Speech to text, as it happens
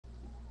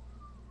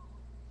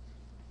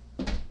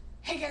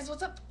Hey guys,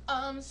 what's up?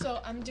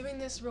 So I'm doing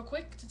this real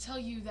quick to tell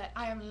you that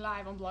I am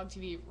live on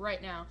blogtv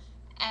right now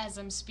as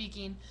I'm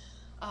speaking.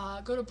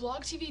 Go to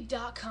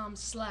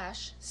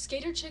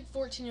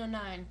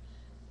blogtv.com/skaterchick1409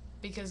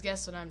 because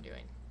guess what I'm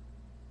doing?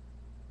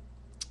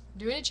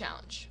 Doing a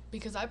challenge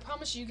because I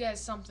promised you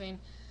guys something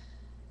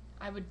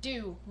I would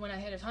do when I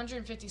hit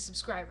 150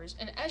 subscribers,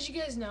 and as you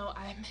guys know,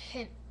 I'm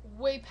hit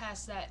way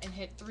past that and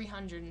hit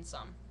 300 and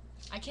some.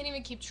 I can't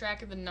even keep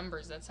track of the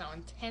numbers. That's how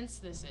intense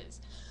this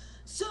is.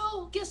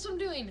 So, guess what I'm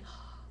doing?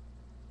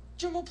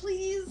 Drumroll,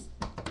 please.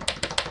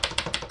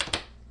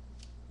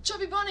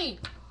 Chubby bunny.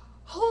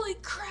 Holy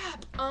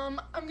crap. I'm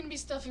gonna be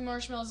stuffing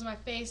marshmallows in my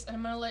face, and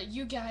I'm gonna let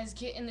you guys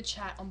get in the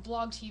chat on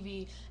Blog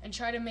TV and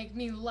try to make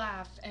me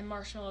laugh, and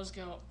marshmallows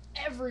go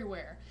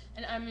everywhere.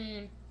 And I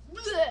mean,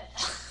 bleh.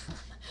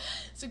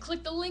 So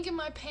click the link in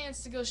my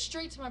pants to go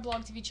straight to my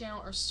Blog TV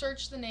channel, or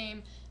search the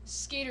name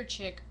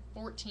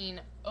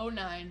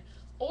SkaterChick1409,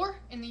 or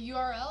in the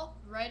URL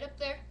right up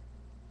there.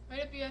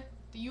 Right up here,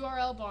 the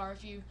URL bar,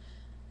 if you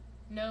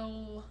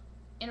know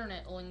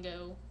internet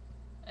lingo,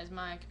 as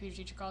my computer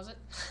teacher calls it.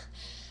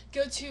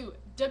 Go to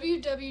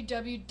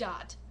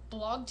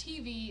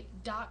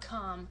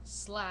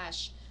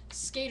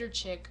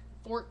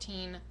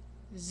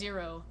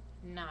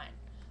www.blogtv.com/skaterchick1409.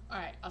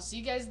 Alright, I'll see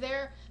you guys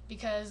there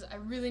because I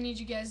really need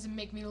you guys to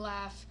make me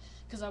laugh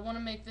because I want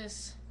to make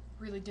this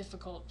really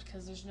difficult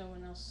because there's no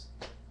one else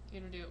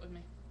here to do it with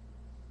me.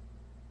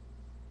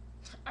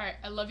 Alright,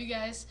 I love you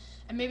guys,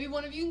 and maybe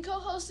one of you can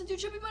co-host and do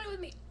Chubby Bunny with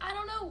me. I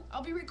don't know.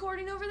 I'll be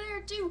recording over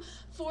there too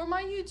for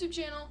my YouTube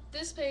channel.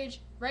 This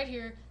page right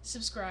here.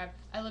 Subscribe.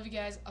 I love you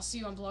guys. I'll see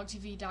you on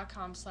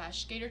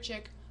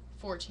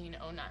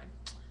blogtv.com/skaterchick1409.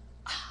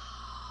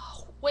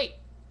 Wait,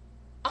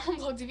 I'm on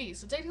Blog TV,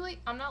 so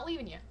technically I'm not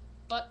leaving you,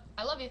 but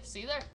I love you. See you there.